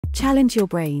Challenge your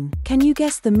brain. Can you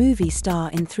guess the movie star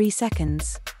in 3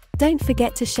 seconds? Don't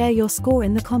forget to share your score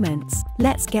in the comments.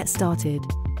 Let's get started.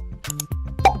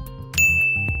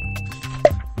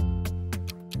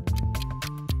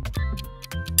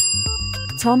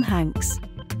 Tom Hanks.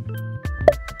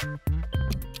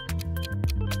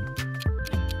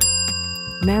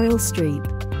 Meryl Streep.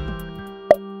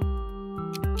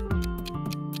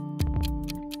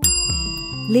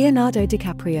 Leonardo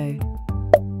DiCaprio.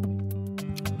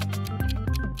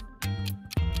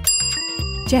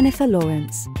 Jennifer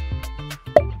Lawrence.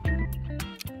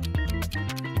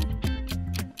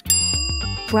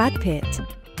 Brad Pitt.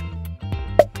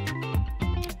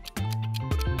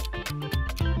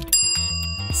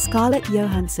 Scarlett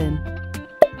Johansson.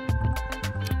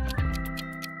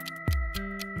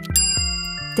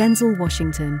 Denzel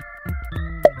Washington.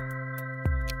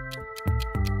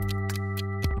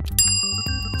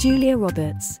 Julia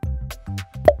Roberts.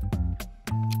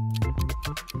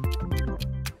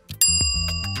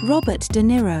 Robert De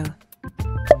Niro.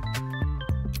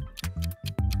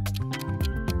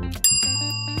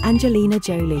 Angelina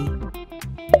Jolie.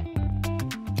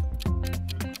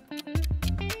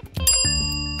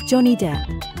 Johnny Depp.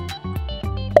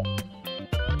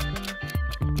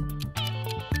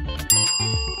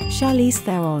 Charlize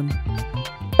Theron.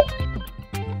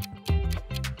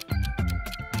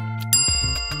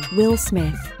 Will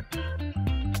Smith.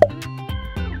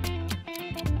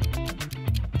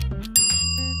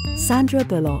 Sandra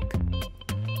Bullock.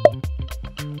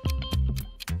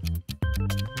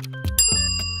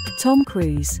 Tom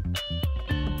Cruise.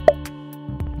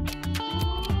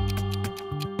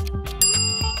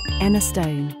 Emma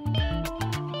Stone.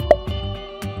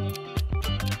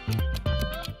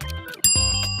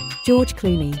 George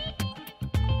Clooney.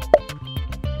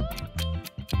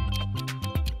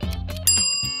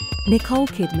 Nicole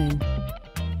Kidman.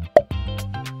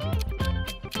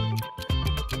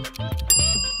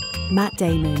 Matt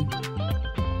Damon.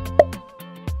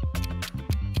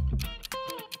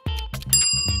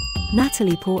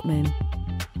 Natalie Portman.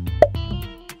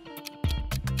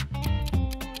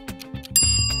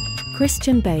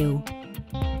 Christian Bale.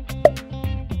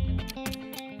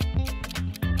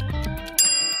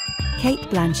 Kate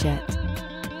Blanchett.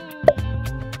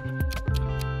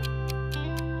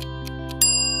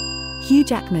 Hugh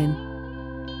Jackman.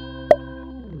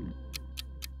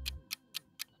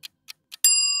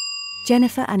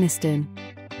 Jennifer Aniston.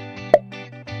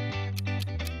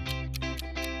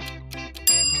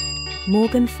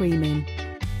 Morgan Freeman.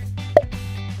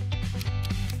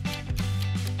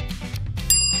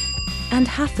 Anne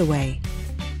Hathaway.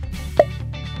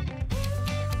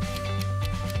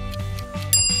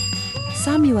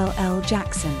 Samuel L.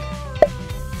 Jackson.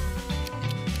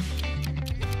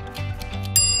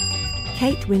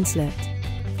 Kate Winslet.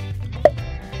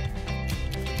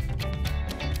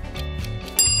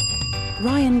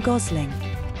 Ryan Gosling.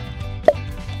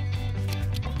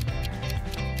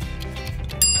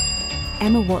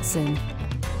 Emma Watson.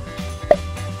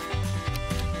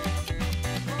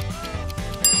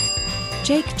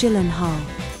 Jake Gyllenhaal.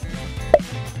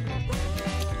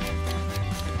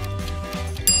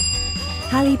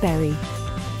 Halle Berry.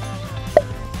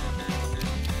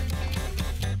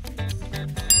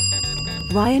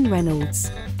 Ryan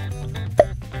Reynolds.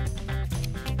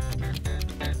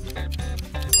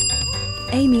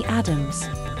 Amy Adams.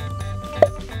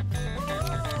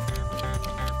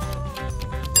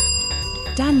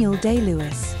 Daniel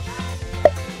Day-Lewis.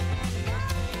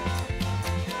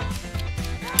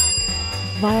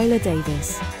 Viola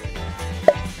Davis.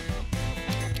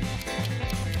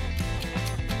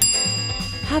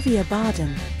 Javier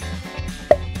Bardem.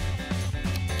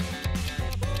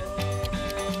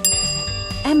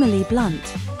 Emily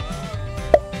Blunt.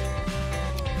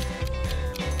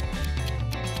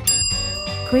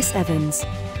 Chris Evans.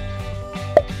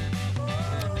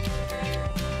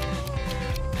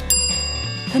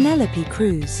 Penelope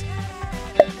Cruz.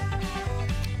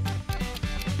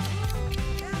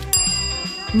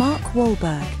 Mark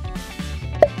Wahlberg.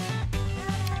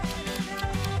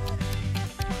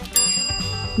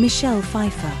 Michelle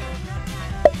Pfeiffer.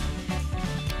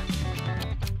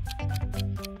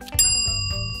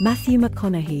 Matthew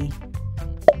McConaughey.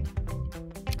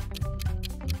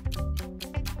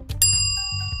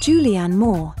 Julianne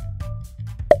Moore.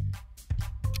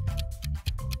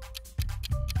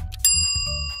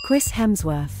 Chris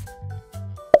Hemsworth.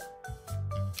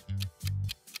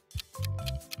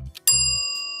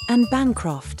 Anne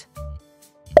Bancroft.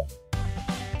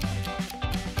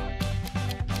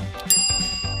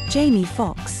 Jamie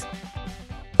Foxx.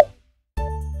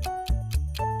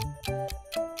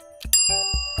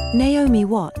 Naomi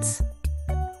Watts.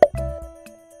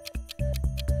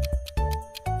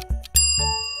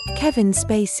 Kevin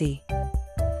Spacey.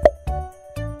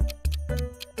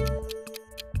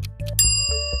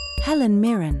 Helen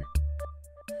Mirren.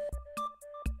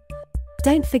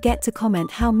 Don't forget to comment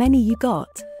how many you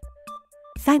got.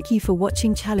 Thank you for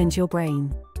watching Challenge Your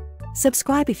Brain.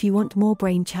 Subscribe if you want more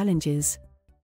brain challenges.